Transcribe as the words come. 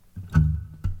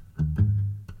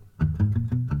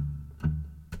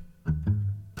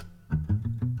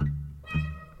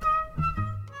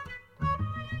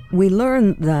We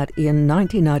learn that in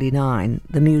 1999,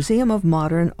 the Museum of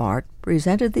Modern Art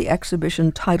presented the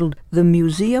exhibition titled The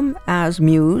Museum as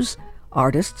Muse,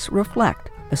 Artists Reflect,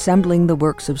 assembling the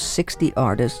works of 60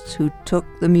 artists who took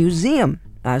the museum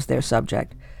as their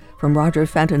subject, from Roger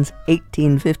Fenton's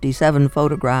 1857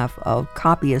 photograph of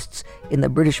copyists in the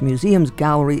British Museum's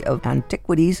Gallery of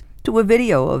Antiquities to a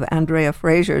video of Andrea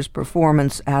Fraser's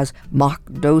performance as mock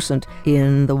docent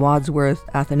in the Wadsworth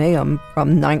Athenaeum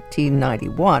from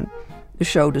 1991. The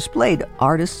show displayed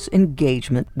artists'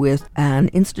 engagement with an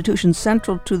institution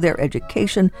central to their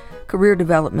education, career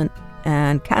development,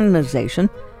 and canonization.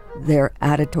 Their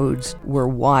attitudes were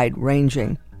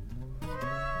wide-ranging.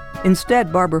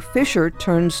 Instead, Barbara Fisher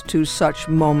turns to such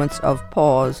moments of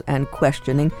pause and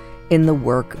questioning in the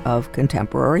work of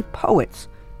contemporary poets.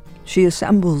 She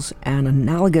assembles an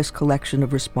analogous collection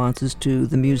of responses to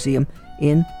the museum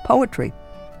in poetry,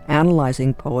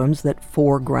 analyzing poems that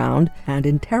foreground and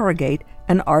interrogate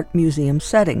an art museum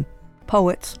setting.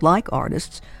 Poets, like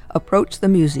artists, approach the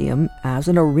museum as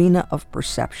an arena of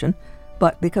perception,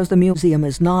 but because the museum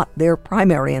is not their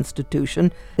primary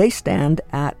institution, they stand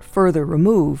at further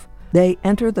remove. They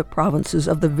enter the provinces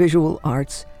of the visual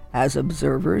arts as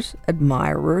observers,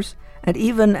 admirers, and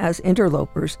even as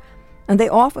interlopers, and they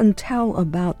often tell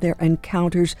about their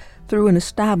encounters through an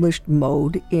established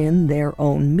mode in their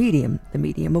own medium, the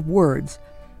medium of words.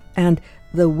 And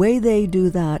the way they do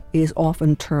that is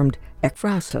often termed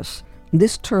ekphrasis.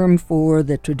 This term for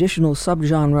the traditional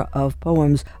subgenre of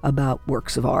poems about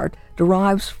works of art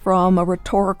derives from a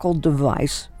rhetorical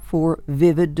device for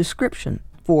vivid description,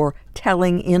 for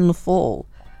telling in full.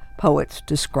 Poets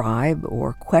describe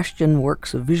or question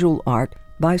works of visual art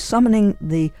by summoning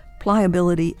the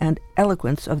pliability and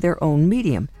eloquence of their own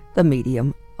medium, the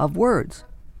medium of words.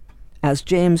 As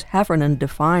James Heffernan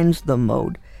defines the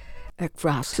mode,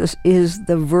 ekphrasis is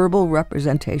the verbal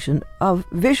representation of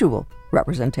visual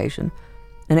representation,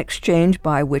 an exchange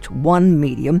by which one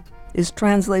medium is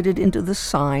translated into the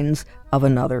signs of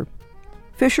another.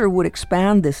 Fisher would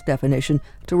expand this definition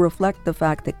to reflect the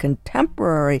fact that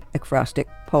contemporary ekphrastic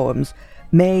poems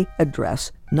may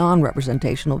address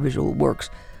non-representational visual works,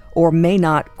 or may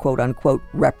not, quote-unquote,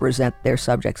 represent their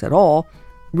subjects at all,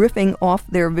 riffing off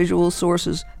their visual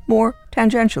sources more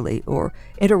tangentially or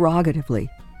interrogatively.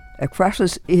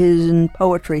 Ekphrasis is in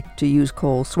poetry, to use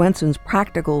Cole Swenson's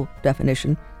practical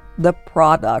definition, the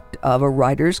product of a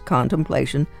writer's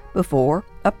contemplation before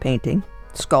a painting,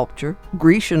 sculpture,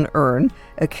 Grecian urn,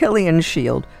 Achillean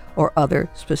shield, or other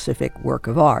specific work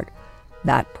of art.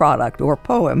 That product or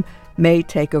poem may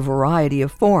take a variety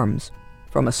of forms,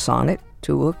 from a sonnet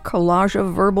to a collage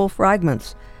of verbal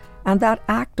fragments, and that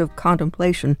act of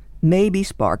contemplation may be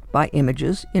sparked by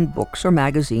images in books or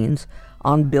magazines,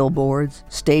 on billboards,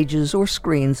 stages, or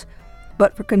screens.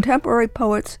 But for contemporary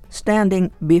poets,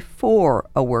 standing before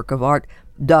a work of art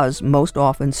does most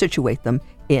often situate them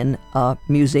in a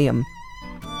museum.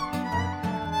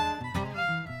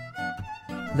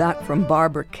 That from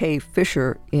Barbara K.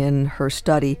 Fisher in her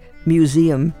study,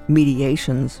 Museum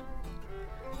Mediations.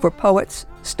 For poets,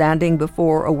 standing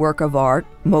before a work of art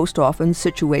most often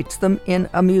situates them in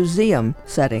a museum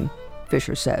setting,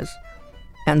 Fisher says.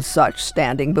 And such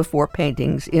standing before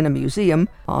paintings in a museum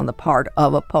on the part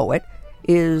of a poet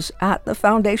is at the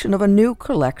foundation of a new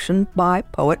collection by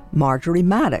poet Marjorie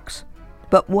Maddox.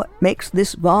 But what makes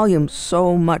this volume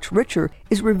so much richer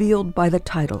is revealed by the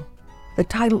title. The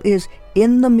title is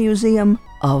In the Museum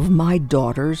of My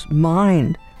Daughter's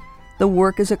Mind. The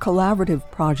work is a collaborative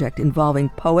project involving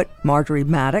poet Marjorie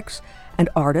Maddox and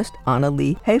artist Anna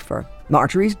Lee Hafer,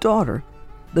 Marjorie's daughter.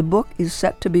 The book is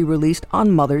set to be released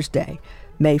on Mother's Day,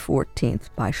 May 14th,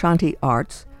 by Shanti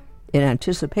Arts. In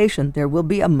anticipation, there will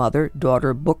be a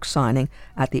mother-daughter book signing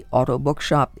at the Auto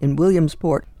Bookshop in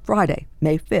Williamsport Friday,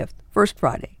 May 5th, First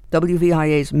Friday.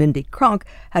 WVIA's Mindy Cronk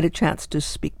had a chance to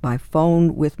speak by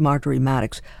phone with Marjorie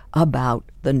Maddox about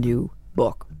the new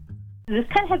book. This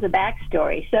kind of has a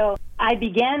backstory. So I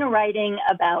began writing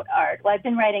about art. Well, I've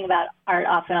been writing about art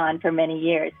off and on for many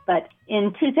years, but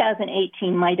in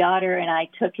 2018, my daughter and I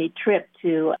took a trip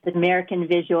to the American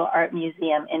Visual Art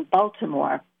Museum in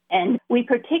Baltimore. And we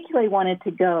particularly wanted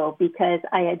to go because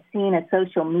I had seen a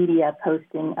social media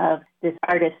posting of this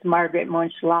artist, Margaret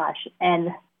Monschloss, and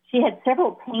she had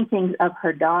several paintings of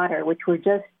her daughter, which were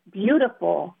just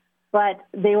beautiful, but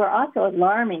they were also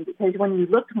alarming because when you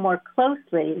looked more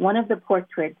closely, one of the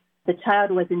portraits, the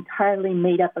child was entirely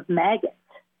made up of maggots,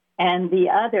 and the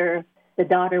other, the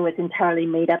daughter, was entirely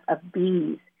made up of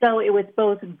bees. So it was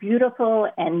both beautiful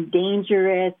and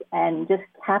dangerous and just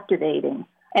captivating.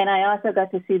 And I also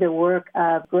got to see the work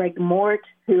of Greg Mort,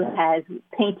 who has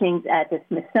paintings at the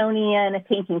Smithsonian,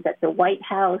 paintings at the White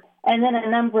House, and then a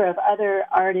number of other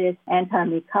artists, Anton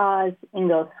Mikaz,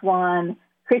 Ingo Swann,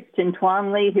 Christian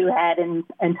Twomley, who had an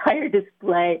entire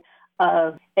display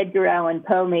of Edgar Allan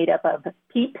Poe made up of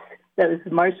Peeps, those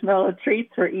marshmallow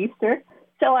treats for Easter.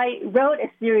 So I wrote a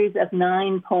series of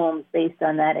 9 poems based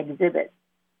on that exhibit.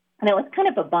 And it was kind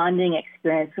of a bonding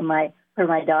experience for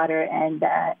my daughter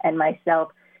and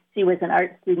myself. She was an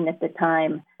art student at the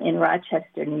time in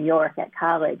Rochester, New York at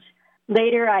college.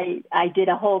 Later, I did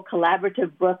a whole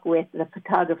collaborative book with the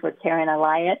photographer Karen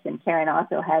Elias, and Karen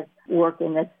also has work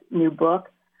in this new book.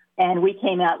 And we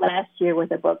came out last year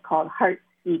with a book called Heart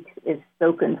Speaks is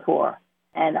Spoken For.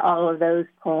 And all of those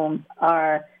poems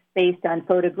are based on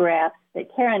photographs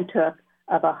that Karen took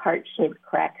of a heart-shaped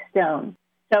cracked stone.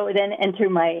 So then enter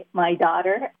my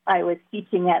daughter. I was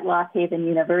teaching at Lock Haven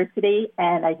University,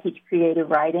 and I teach creative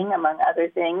writing, among other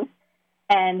things.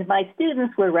 And my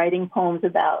students were writing poems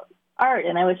about art,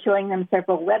 and I was showing them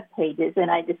several web pages,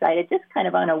 and I decided just kind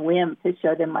of on a whim to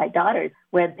show them my daughter's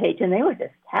web page, and they were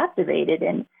just captivated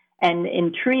and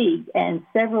intrigued, and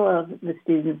several of the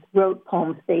students wrote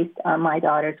poems based on my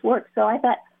daughter's work. So I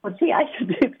thought, well, gee, I should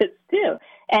do this too.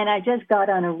 And I just got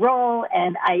on a roll,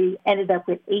 and I ended up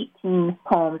with 18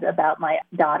 poems about my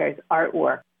daughter's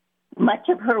artwork. Much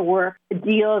of her work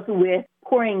deals with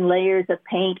pouring layers of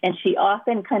paint, and she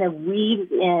often kind of weaves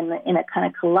in a kind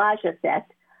of collage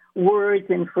effect words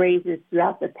and phrases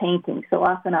throughout the painting. So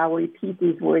often I'll repeat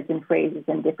these words and phrases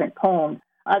in different poems.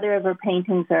 Other of her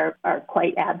paintings are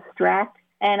quite abstract.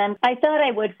 And I thought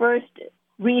I would first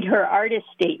read her artist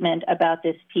statement about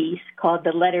this piece called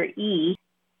The Letter E,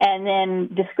 and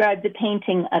then describe the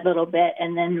painting a little bit,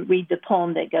 and then read the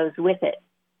poem that goes with it.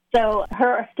 So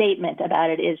her statement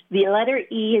about it is, the letter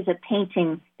E is a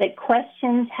painting that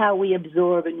questions how we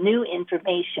absorb new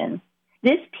information.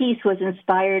 This piece was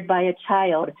inspired by a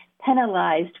child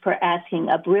penalized for asking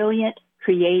a brilliant,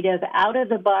 creative,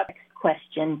 out-of-the-box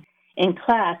question in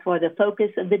class where the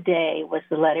focus of the day was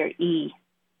the letter E.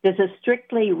 Does a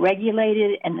strictly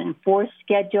regulated and enforced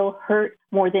schedule hurt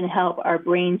more than help our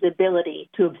brain's ability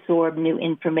to absorb new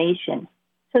information?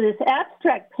 So this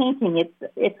abstract painting, it's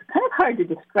kind of hard to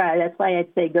describe. That's why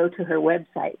I'd say go to her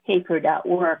website,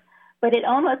 hafer.org. But it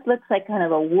almost looks like kind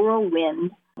of a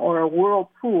whirlwind or a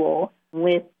whirlpool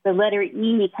with the letter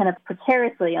E kind of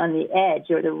precariously on the edge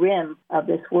or the rim of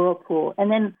this whirlpool. And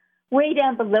then way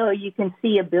down below, you can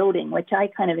see a building, which I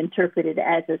kind of interpreted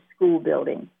as a school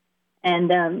building.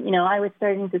 And, I was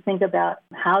starting to think about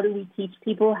how do we teach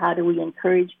people, how do we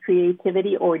encourage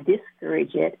creativity or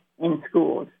discourage it in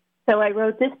schools. So I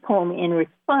wrote this poem in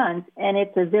response, and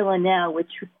it's a villanelle,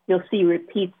 which you'll see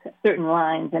repeats certain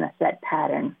lines in a set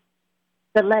pattern.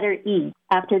 The letter E,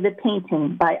 after the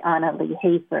painting by Anna Lee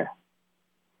Hafer.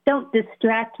 Don't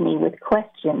distract me with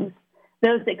questions,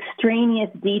 those extraneous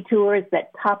detours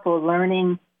that topple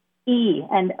learning. E,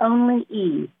 and only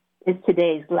E, is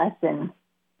today's lesson.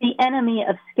 The enemy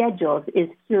of schedules is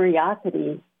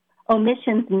curiosity,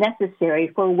 omissions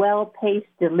necessary for well-paced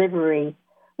delivery.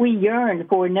 We yearn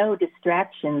for no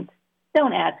distractions.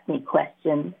 Don't ask me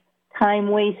questions,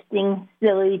 time-wasting,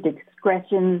 silly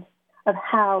digressions of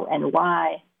how and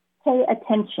why. Pay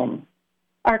attention.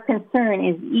 Our concern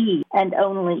is E and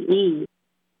only E.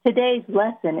 Today's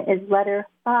lesson is letter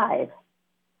 5.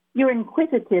 Your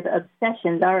inquisitive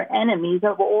obsessions are enemies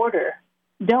of order.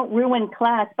 Don't ruin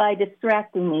class by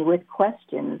distracting me with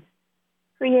questions.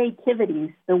 Creativity's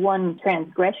the one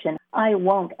transgression I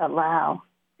won't allow.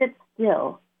 Sit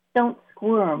still. Don't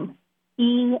squirm.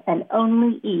 E and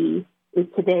only E is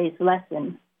today's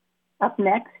lesson. Up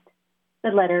next,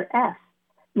 the letter F.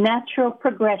 Natural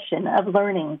progression of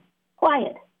learning.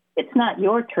 Quiet. It's not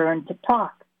your turn to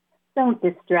talk. Don't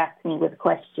distract me with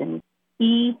questions.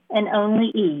 E and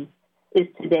only E is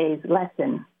today's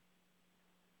lesson.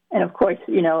 And of course,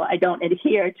 I don't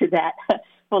adhere to that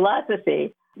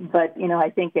philosophy, but, I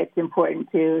think it's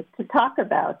important to talk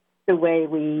about the way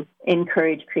we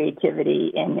encourage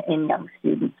creativity in young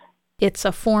students. It's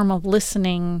a form of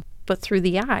listening, but through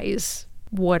the eyes.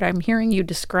 What I'm hearing you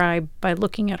describe by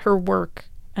looking at her work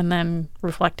and then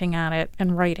reflecting on it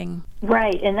and writing.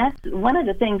 Right, and that's one of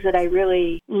the things that I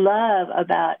really love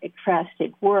about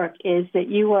ekphrastic work is that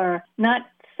you are not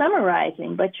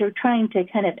summarizing, but you're trying to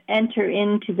kind of enter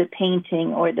into the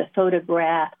painting or the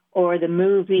photograph or the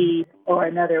movie or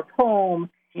another poem.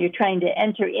 You're trying to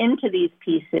enter into these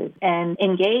pieces and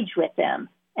engage with them.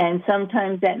 And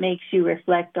sometimes that makes you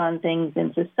reflect on things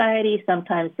in society,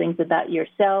 sometimes things about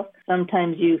yourself.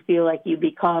 Sometimes you feel like you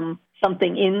become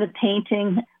something in the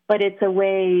painting. but it's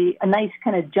a nice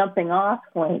kind of jumping off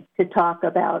point to talk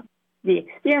about the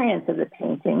experience of the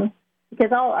painting.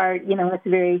 Because all art, it's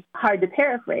very hard to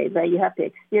paraphrase, right? You have to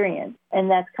experience. And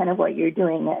that's kind of what you're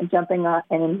doing, jumping off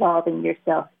and involving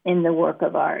yourself in the work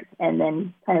of art and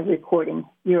then kind of recording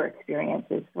your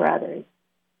experiences for others.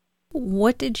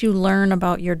 What did you learn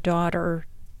about your daughter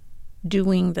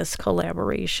doing this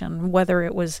collaboration, whether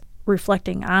it was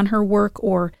reflecting on her work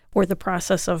or the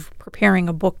process of preparing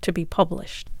a book to be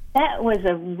published? That was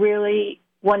a really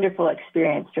wonderful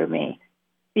experience for me,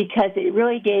 because it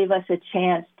really gave us a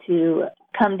chance to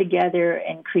come together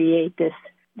and create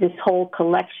this whole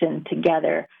collection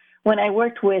together. When I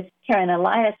worked with Karen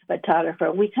Elias,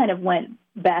 photographer, we kind of went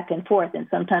back and forth, and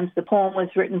sometimes the poem was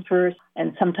written first,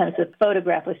 and sometimes the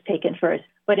photograph was taken first.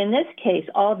 But in this case,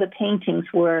 all the paintings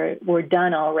were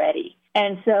done already.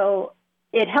 And so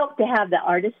it helped to have the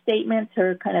artist statements,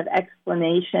 her kind of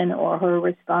explanation or her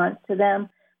response to them.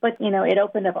 But, it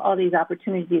opened up all these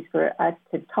opportunities for us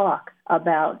to talk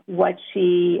about what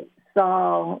she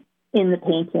saw in the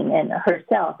painting and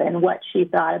herself and what she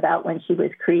thought about when she was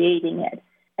creating it.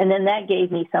 And then that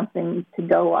gave me something to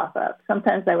go off of.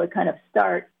 Sometimes I would kind of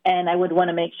start and I would want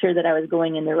to make sure that I was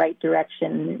going in the right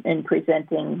direction and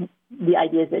presenting the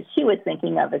ideas that she was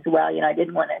thinking of as well. I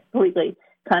didn't want to completely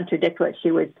contradict what she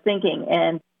was thinking.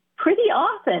 And pretty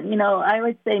often, I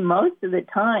would say most of the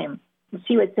time,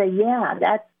 she would say, yeah,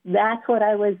 that's what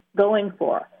I was going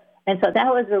for. And so that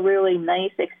was a really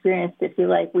nice experience to feel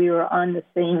like we were on the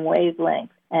same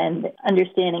wavelength and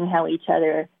understanding how each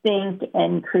other think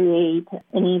and create.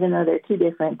 And even though they're two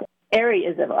different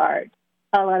areas of art,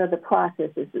 a lot of the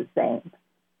process is the same.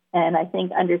 And I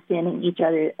think understanding each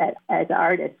other as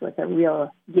artists was a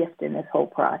real gift in this whole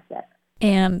process.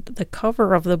 And the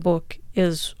cover of the book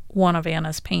is one of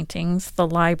Anna's paintings, The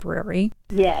Library.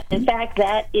 Yes. In fact,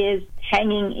 that is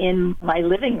hanging in my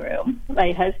living room.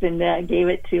 My husband gave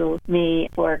it to me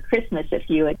for Christmas a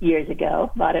few years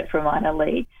ago, bought it from Anna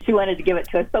Lee. She wanted to give it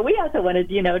to us, but we also wanted,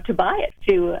 to buy it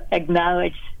to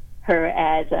acknowledge her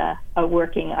as a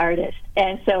working artist.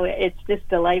 And so it's just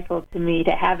delightful to me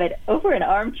to have it over an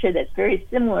armchair that's very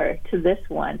similar to this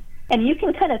one. And you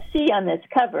can kind of see on this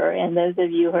cover, and those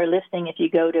of you who are listening, if you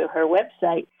go to her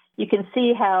website, you can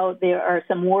see how there are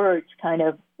some words kind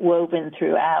of woven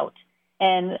throughout.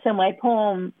 And so my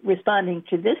poem responding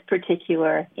to this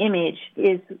particular image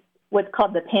is what's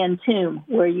called the pantoum,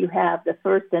 where you have the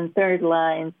first and third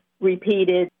lines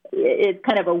repeated. It's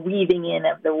kind of a weaving in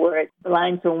of the words. The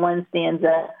lines from one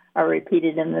stanza are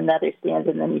repeated in another stanza,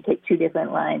 and then you take two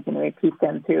different lines and repeat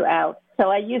them throughout. So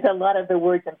I use a lot of the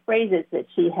words and phrases that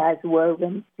she has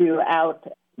woven throughout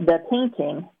the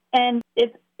painting. And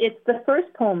it's the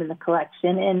first poem in the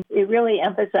collection, and it really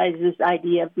emphasizes this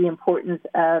idea of the importance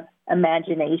of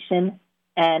imagination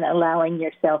and allowing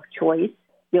yourself choice.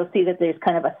 You'll see that there's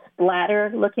kind of a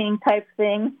splatter-looking type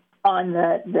thing on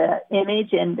the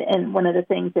image, and one of the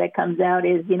things that comes out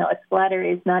is, a splatter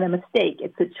is not a mistake,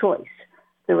 it's a choice.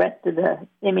 The rest of the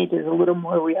image is a little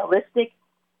more realistic,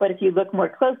 but if you look more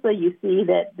closely, you see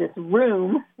that this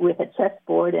room with a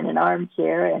chessboard and an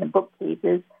armchair and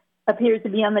bookcases appears to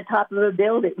be on the top of a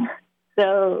building.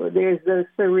 So there's those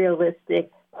surrealistic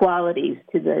qualities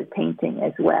to the painting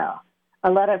as well.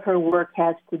 A lot of her work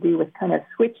has to do with kind of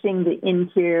switching the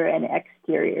interior and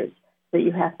exteriors. So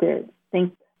you have to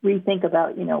rethink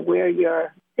about, where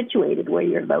you're situated, where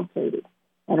you're located,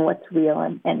 and what's real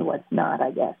and what's not,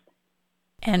 I guess.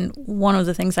 And one of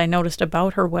the things I noticed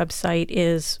about her website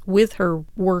is with her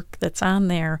work that's on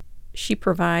there, she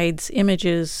provides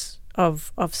images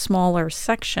of smaller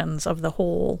sections of the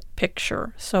whole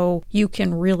picture. So you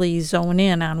can really zone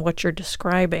in on what you're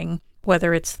describing,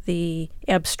 whether it's the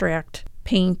abstract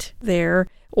paint there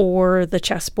or the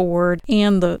chessboard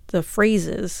and the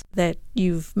phrases that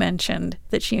you've mentioned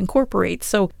that she incorporates.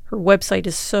 So her website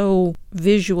is so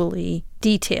visually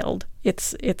detailed.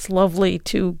 It's lovely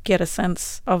to get a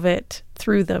sense of it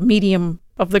through the medium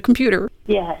of the computer.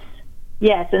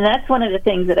 Yes, and that's one of the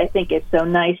things that I think is so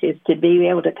nice, is to be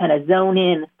able to kind of zone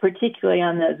in, particularly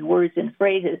on those words and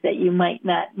phrases that you might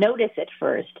not notice at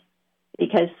first,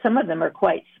 because some of them are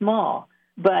quite small,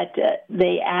 but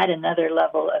they add another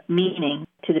level of meaning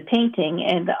to the painting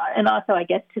and also, I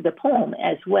guess, to the poem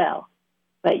as well.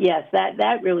 But yes,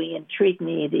 that really intrigued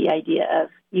me, the idea of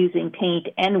using paint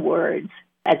and words.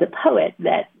 As a poet,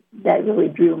 that really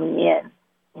drew me in.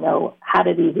 How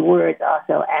do these words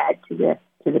also add to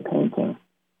the painting?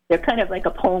 They're kind of like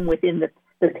a poem within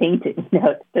the painting,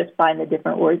 to find the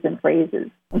different words and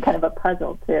phrases, and kind of a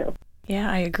puzzle too.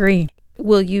 Yeah, I agree.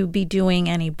 Will you be doing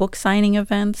any book signing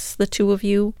events, the two of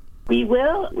you? We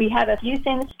will. We have a few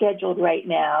things scheduled right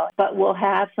now, but we'll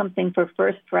have something for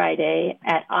First Friday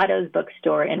at Otto's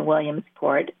Bookstore in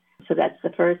Williamsport. So that's the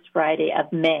first Friday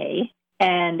of May.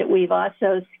 And we've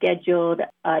also scheduled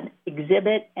an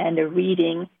exhibit and a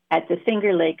reading at the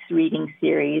Finger Lakes Reading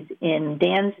Series in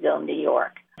Dansville, New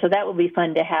York. So that will be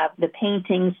fun to have the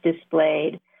paintings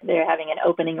displayed. They're having an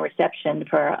opening reception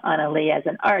for Anna Lee as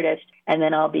an artist, and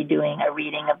then I'll be doing a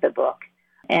reading of the book.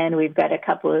 And we've got a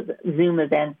couple of Zoom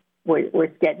events. We're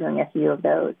scheduling a few of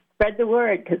those. Spread the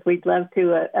word, because we'd love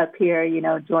to appear,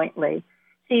 jointly.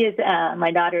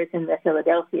 My daughter is in the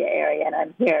Philadelphia area, and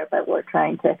I'm here, but we're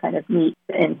trying to kind of meet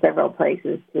in several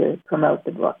places to promote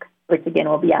the book, which, again,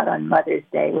 will be out on Mother's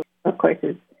Day, which, of course,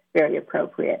 is very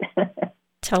appropriate.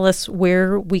 Tell us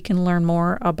where we can learn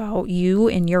more about you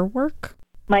and your work.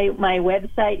 My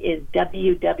website is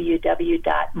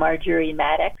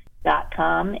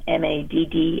www.marjoriemaddox.com,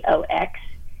 Maddox,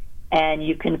 and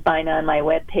you can find on my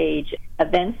webpage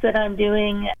events that I'm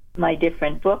doing, my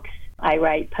different books. I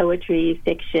write poetry,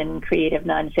 fiction, creative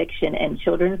nonfiction, and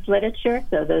children's literature,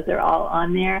 so those are all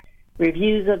on there.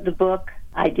 Reviews of the book.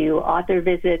 I do author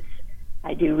visits.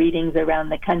 I do readings around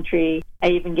the country. I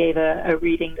even gave a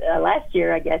reading last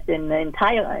year, I guess, in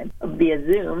Thailand via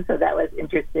Zoom, so that was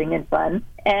interesting and fun.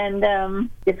 And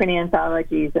different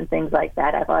anthologies and things like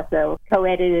that. I've also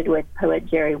co-edited with poet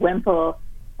Jerry Wemple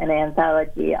an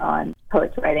anthology on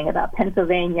poets writing about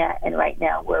Pennsylvania, and right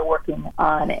now we're working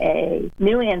on a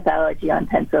new anthology on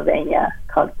Pennsylvania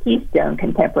called Keystone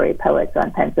Contemporary Poets on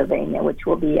Pennsylvania, which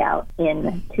will be out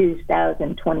in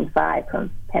 2025 from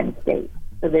Penn State.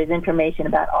 So there's information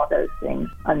about all those things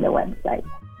on the website.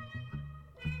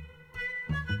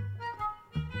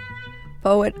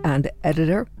 Poet and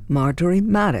editor Marjorie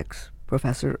Maddox,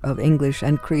 professor of English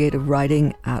and creative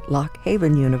writing at Lock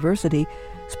Haven University,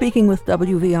 speaking with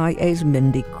WVIA's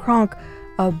Mindy Kronk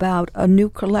about a new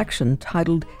collection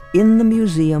titled In the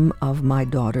Museum of My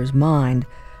Daughter's Mind,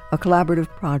 a collaborative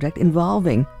project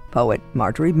involving poet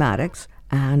Marjorie Maddox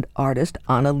and artist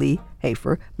Anna Lee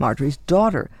Hafer, Marjorie's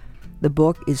daughter. The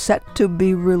book is set to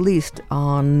be released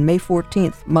on May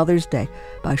 14th, Mother's Day,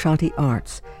 by Shanti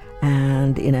Arts.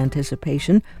 And in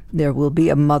anticipation, there will be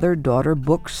a mother-daughter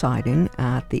book signing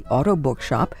at the Auto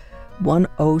Bookshop,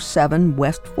 107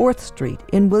 West 4th Street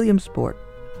in Williamsport.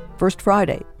 First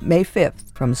Friday, May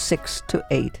 5th, from 6 to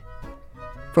 8.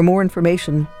 For more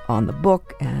information on the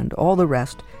book and all the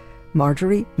rest,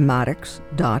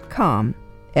 marjoriemaddox.com,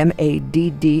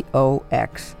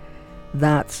 Maddox.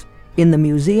 That's In the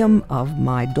Museum of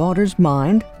My Daughter's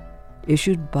Mind,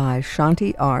 issued by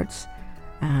Shanti Arts,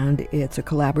 and it's a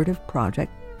collaborative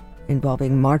project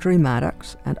involving Marjorie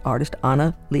Maddox and artist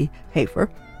Anna Lee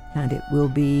Hafer, and it will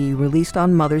be released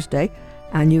on Mother's Day,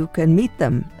 and you can meet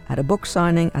them at a book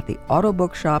signing at the Auto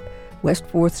Bookshop, West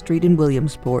 4th Street in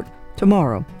Williamsport,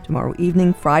 tomorrow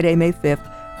evening, Friday, May 5th,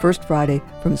 first Friday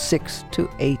from 6 to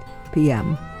 8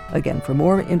 p.m. Again, for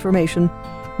more information,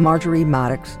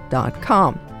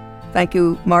 marjoriemaddox.com. Thank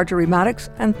you, Marjorie Maddox,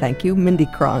 and thank you, Mindy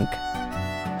Kronk.